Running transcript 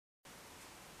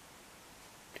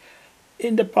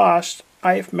In the past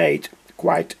I have made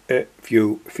quite a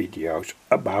few videos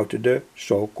about the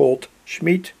so-called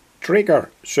Schmitt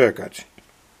Trigger circuit.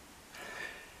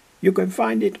 You can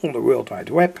find it on the World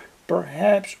Wide Web,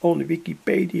 perhaps on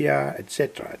Wikipedia,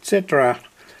 etc., etc.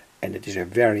 And it is a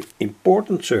very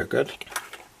important circuit.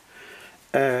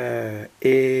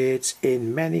 It's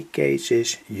in many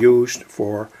cases used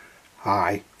for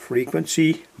high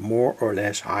frequency, more or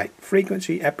less high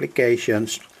frequency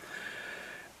applications.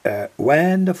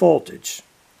 When the voltage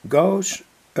goes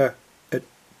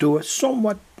to a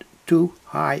somewhat too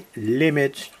high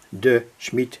limit, the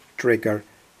Schmitt trigger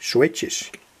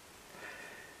switches.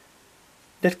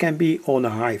 That can be on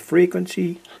a high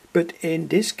frequency, but in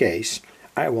this case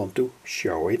I want to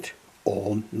show it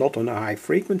on not on a high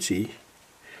frequency,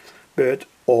 but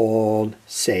on,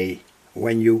 say,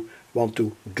 when you want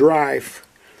to drive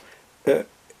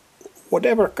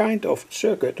whatever kind of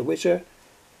circuit with a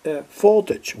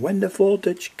voltage. When the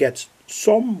voltage gets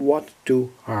somewhat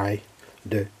too high,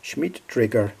 the Schmitt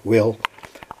trigger will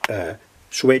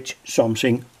switch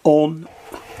something on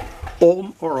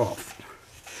or off.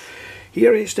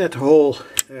 Here is that whole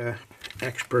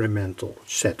experimental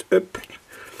setup.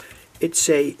 It's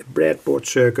a breadboard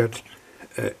circuit,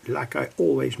 like I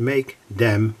always make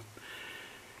them.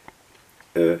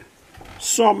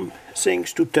 Some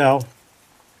things to tell.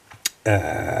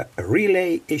 A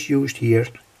relay is used here.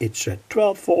 It's a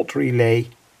 12-volt relay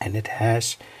and it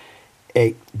has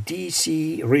a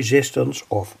DC resistance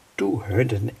of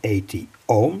 280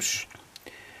 ohms.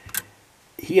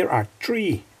 Here are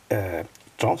three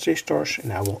transistors,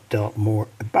 and I will tell more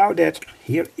about that.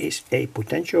 Here is a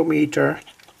potentiometer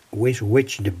with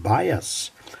which the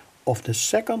bias of the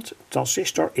second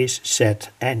transistor is set,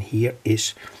 and here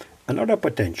is another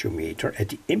potentiometer at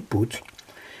the input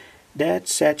that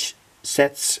sets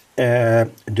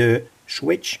the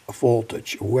switch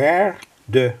voltage where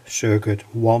the circuit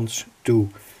wants to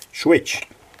switch.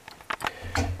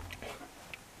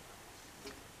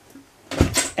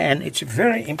 And it's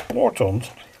very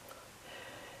important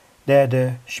that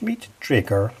the Schmitt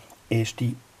trigger is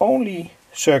the only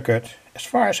circuit, as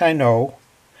far as I know,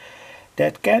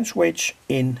 that can switch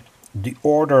in the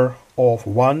order of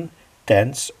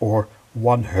 1/10 or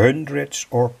 100ths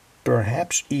or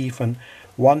perhaps even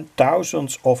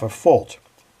 1,000ths of a volt.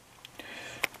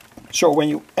 So when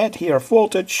you add here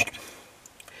voltage,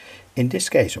 in this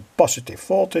case a positive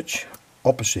voltage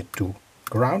opposite to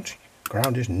ground,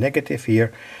 ground is negative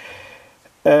here,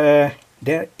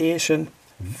 there is a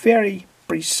very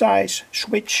precise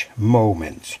switch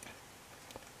moment.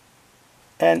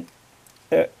 And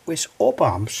with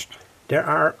op-amps there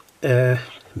are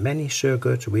many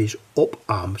circuits with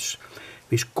op-amps,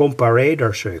 with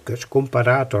comparator circuits,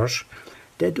 comparators,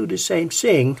 that do the same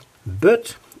thing,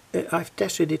 but I've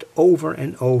tested it over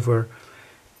and over.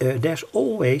 There's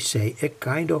always, say, a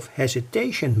kind of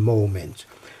hesitation moment.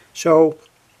 So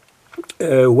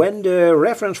when the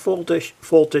reference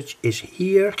voltage is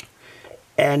here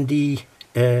and the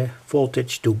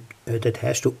voltage that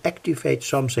has to activate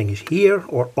something is here,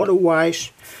 or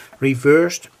otherwise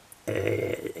reversed,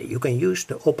 you can use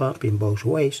the op-amp in both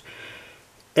ways.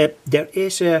 There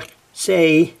is a,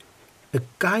 say, a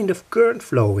kind of current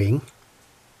flowing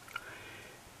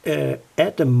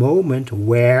at the moment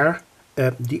where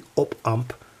the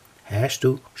op-amp has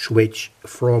to switch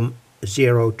from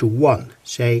 0 to 1,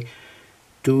 say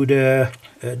to the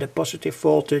positive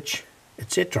voltage,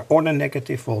 etc., or the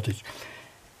negative voltage.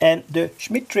 And the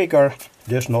Schmitt trigger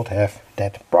does not have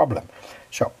that problem.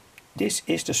 So this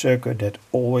is the circuit that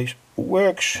always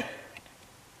works.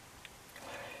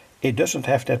 It doesn't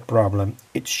have that problem.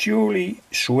 It surely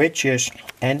switches,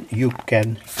 and you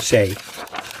can, say,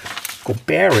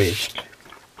 compare it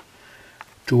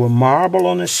to a marble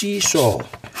on a seesaw.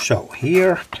 So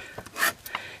here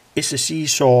is the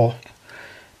seesaw.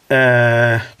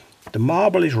 The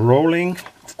marble is rolling,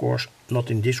 of course not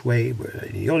in this way, but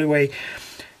in the other way.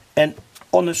 And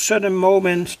on a sudden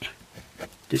moment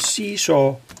the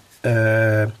seesaw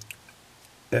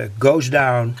goes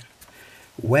down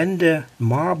when the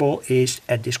marble is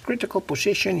at this critical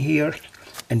position here,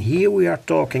 and here we are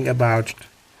talking about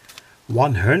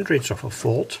 1/100th of a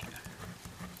volt,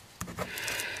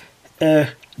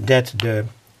 that the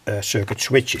circuit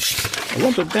switches. I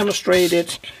want to demonstrate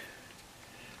it.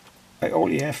 I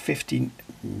only have 15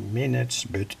 minutes,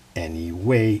 but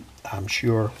anyway, I'm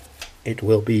sure it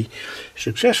will be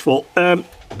successful.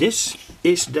 This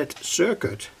is that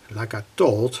circuit, like I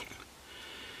told,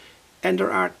 and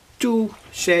there are two,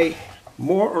 say,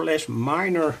 more or less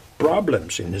minor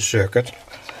problems in the circuit,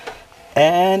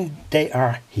 and they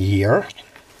are here.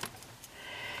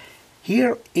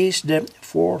 Here is the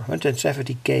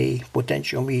 470k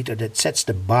potentiometer that sets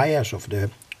the bias of the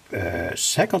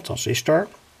second transistor,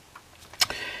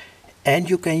 and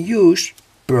you can use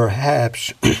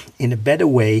perhaps in a better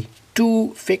way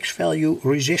two fixed value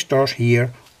resistors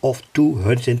here of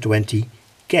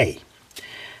 220k.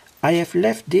 I have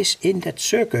left this in that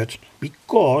circuit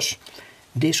because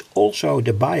this also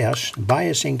the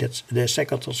biasing that the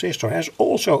second transistor has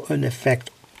also an effect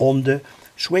on the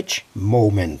switch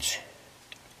moment.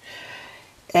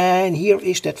 And here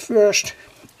is that first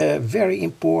very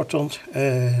important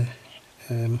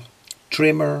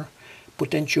trimmer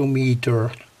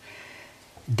potentiometer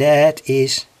that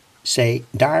is, say,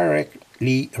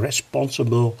 directly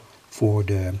responsible for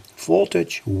the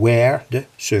voltage where the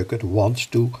circuit wants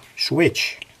to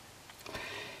switch.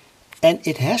 And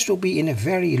it has to be in a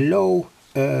very low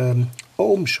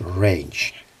ohms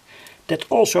range. That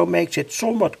also makes it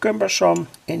somewhat cumbersome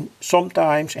in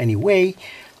sometimes anyway.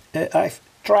 I've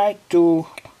tried to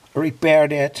repair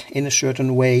that in a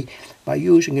certain way by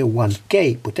using a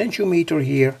 1K potentiometer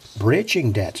here,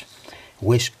 bridging that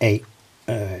with a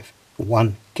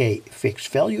 1K fixed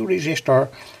value resistor,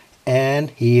 and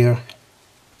here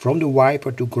from the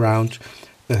wiper to ground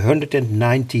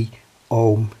 190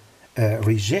 ohm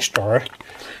resistor.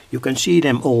 You can see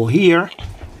them all here,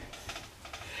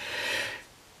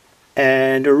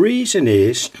 and the reason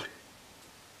is,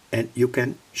 and you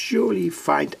can surely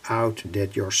find out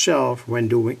that yourself when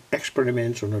doing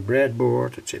experiments on a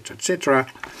breadboard, etc., etc.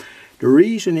 The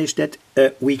reason is that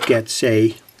we get,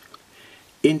 say,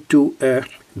 into a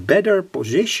better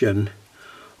position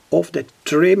of the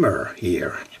trimmer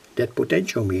here, that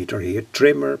potentiometer here,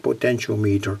 trimmer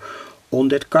potentiometer on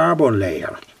that carbon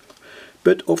layer.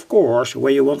 But of course,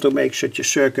 when you want to make such a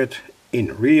circuit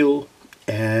in real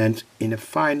and in a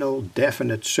final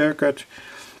definite circuit,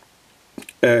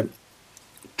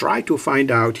 try to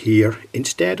find out here,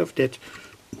 instead of that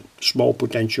small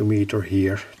potentiometer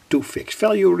here, two fixed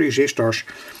value resistors,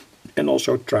 and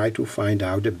also try to find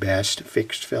out the best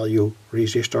fixed value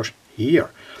resistors here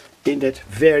in that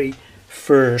very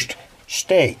first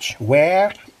stage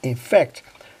where in fact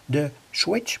the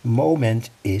switch moment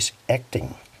is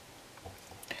acting.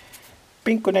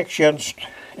 Pin connections,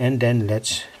 and then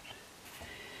let's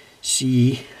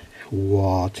see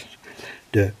what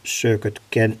the circuit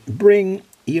can bring.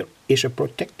 Here is a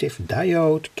protective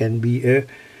diode, can be a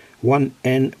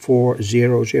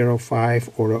 1N4005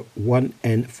 or a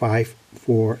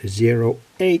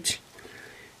 1N5408.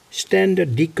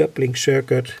 Standard decoupling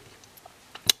circuit,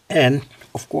 and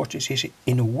of course this is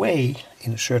in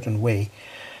a certain way,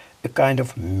 a kind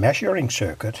of measuring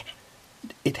circuit.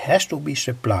 It has to be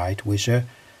supplied with a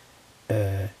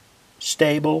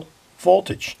stable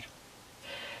voltage.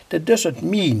 That doesn't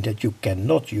mean that you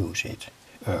cannot use it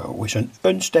with an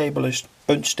unstable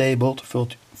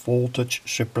voltage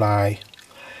supply,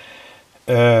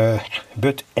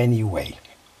 but anyway.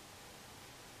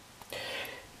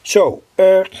 So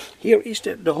here is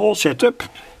the whole setup.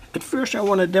 At first I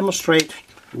want to demonstrate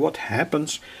what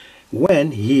happens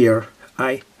when here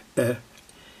I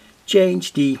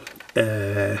change the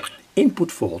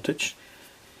input voltage,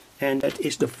 and that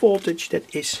is the voltage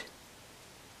that is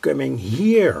coming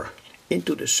here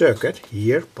into the circuit,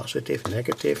 here positive,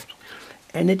 negative,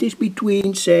 and it is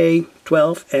between, say,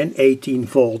 12 and 18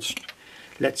 volts.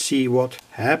 Let's see what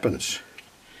happens.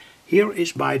 Here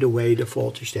is, by the way, the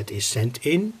voltage that is sent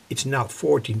in. It's now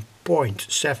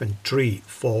 14.73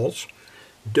 volts,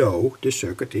 though the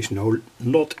circuit is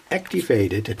not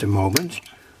activated at the moment.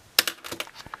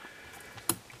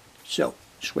 So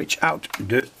switch out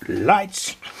the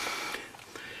lights,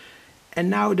 and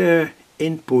now the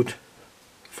input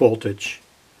voltage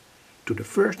to the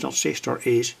first transistor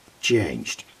is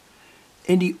changed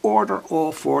in the order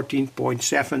of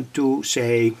 14.7 to,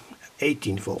 say,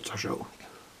 18 volts or so.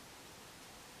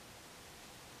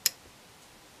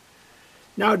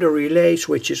 Now the relay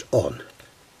switches on.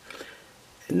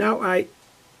 Now I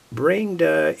bring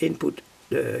the input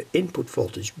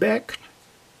voltage back.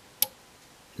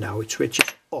 Now it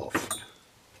switches off.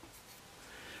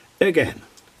 Again,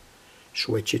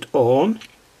 switch it on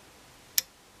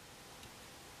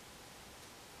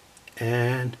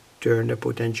and turn the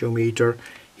potentiometer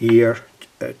here,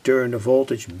 turn the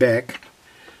voltage back,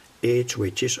 it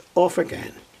switches off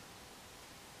again.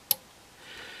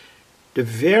 The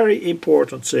very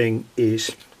important thing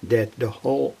is that the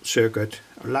whole circuit,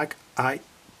 like I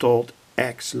thought,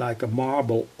 acts like a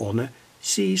marble on a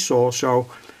seesaw, so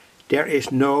there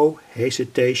is no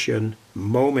hesitation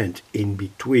moment in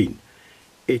between.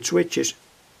 It switches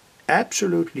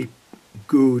absolutely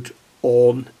good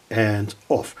on and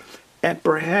off. And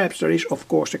perhaps there is of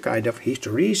course a kind of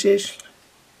hysteresis.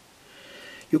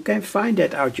 You can find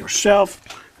that out yourself,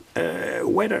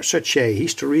 whether such a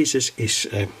hysteresis is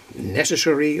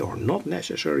necessary or not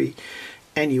necessary.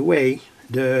 Anyway,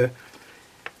 the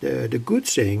good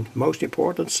thing, most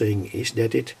important thing, is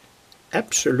that it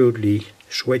absolutely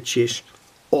switches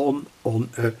on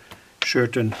a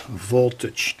certain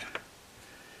voltage.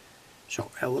 So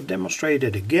I will demonstrate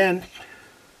it again.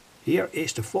 Here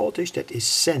is the voltage that is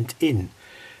sent in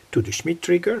to the Schmitt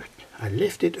trigger. I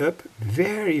lift it up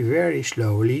very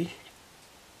slowly.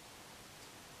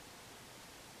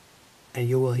 And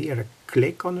you will hear a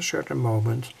click on a certain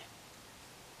moment.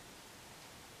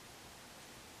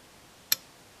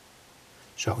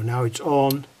 So now it's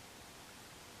on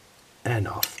and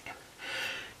off.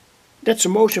 That's the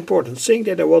most important thing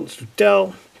that I wanted to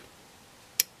tell.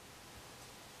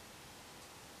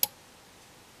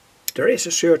 There is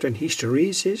a certain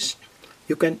hysteresis.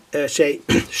 You can say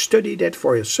study that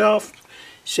for yourself.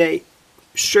 Say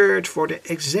search for the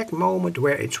exact moment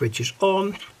where it switches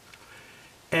on,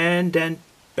 and then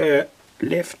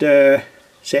lift the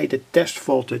test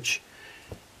voltage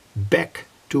back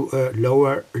to a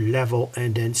lower level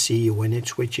and then see when it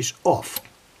switches off.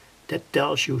 That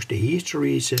tells you the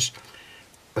hysteresis,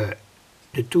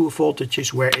 the two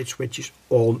voltages where it switches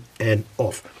on and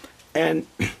off. And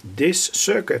this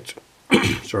circuit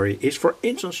is for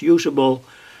instance usable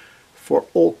for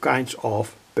all kinds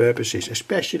of purposes,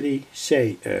 especially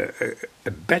say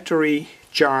a battery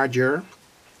charger.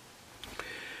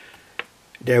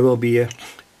 There will be a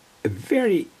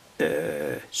very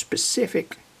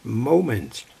specific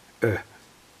moment,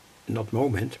 not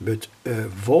moment, but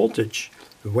voltage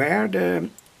where the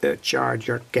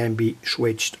charger can be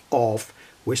switched off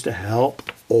with the help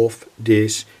of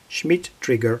this Schmitt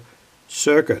trigger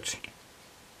circuit.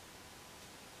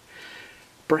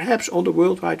 Perhaps on the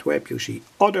World Wide Web you see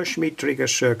other Schmitt trigger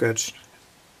circuits.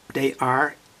 They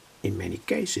are, in many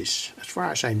cases, as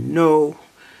far as I know,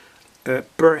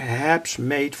 perhaps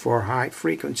made for high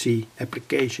frequency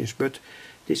applications, but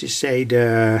this is say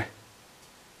the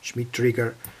Schmitt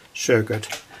trigger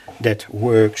circuit that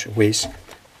works with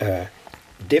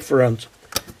different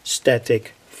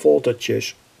static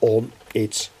voltages on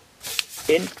its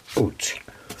input.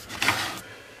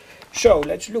 So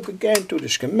let's look again to the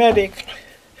schematic.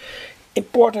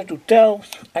 Important to tell,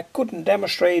 I couldn't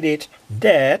demonstrate it,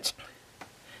 that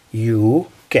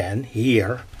you can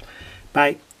hear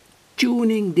by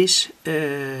tuning this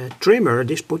trimmer,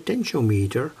 this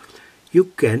potentiometer, you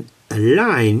can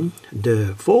align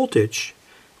the voltage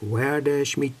where the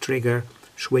Schmitt trigger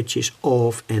switches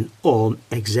off and on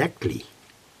exactly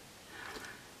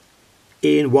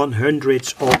in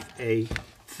 1/100th of a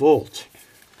volt.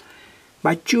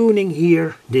 By tuning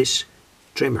here this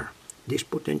trimmer, this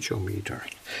potentiometer.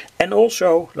 And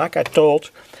also, like I told,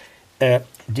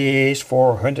 this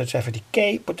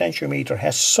 470K potentiometer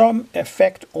has some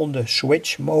effect on the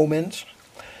switch moment,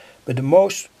 but the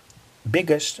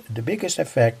biggest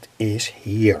effect is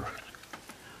here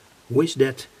with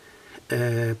that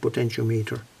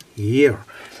potentiometer here.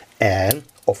 And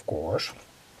of course,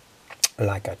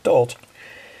 like I told,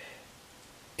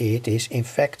 it is in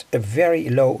fact a very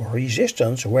low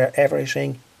resistance where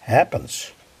everything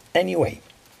happens. Anyway,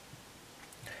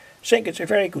 I think it's a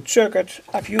very good circuit.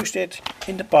 I've used it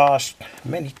in the past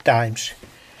many times,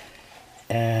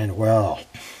 and well,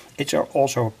 it's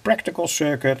also a practical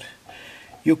circuit.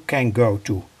 You can go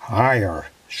to higher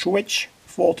switch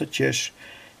voltages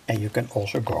and you can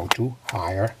also go to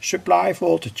higher supply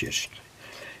voltages.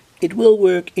 It will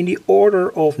work in the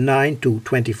order of 9 to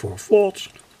 24 volts,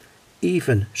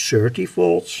 even 30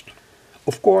 volts.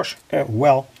 Of course,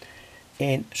 well,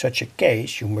 in such a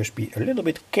case you must be a little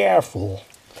bit careful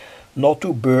not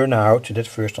to burn out that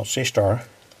first transistor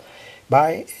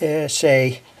by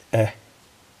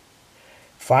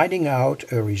finding out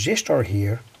a resistor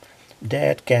here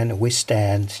that can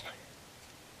withstand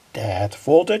that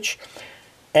voltage.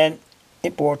 And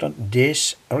important,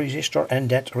 this resistor and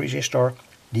that resistor,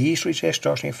 these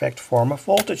resistors in fact form a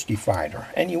voltage divider.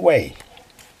 Anyway,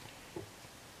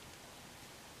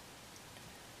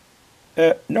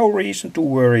 no reason to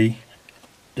worry.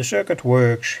 The circuit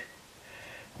works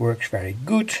very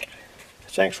good.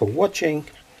 Thanks for watching,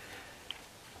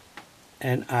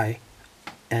 and I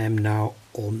am now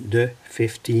on the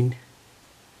 15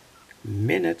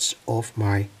 minutes of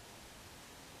my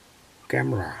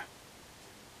camera.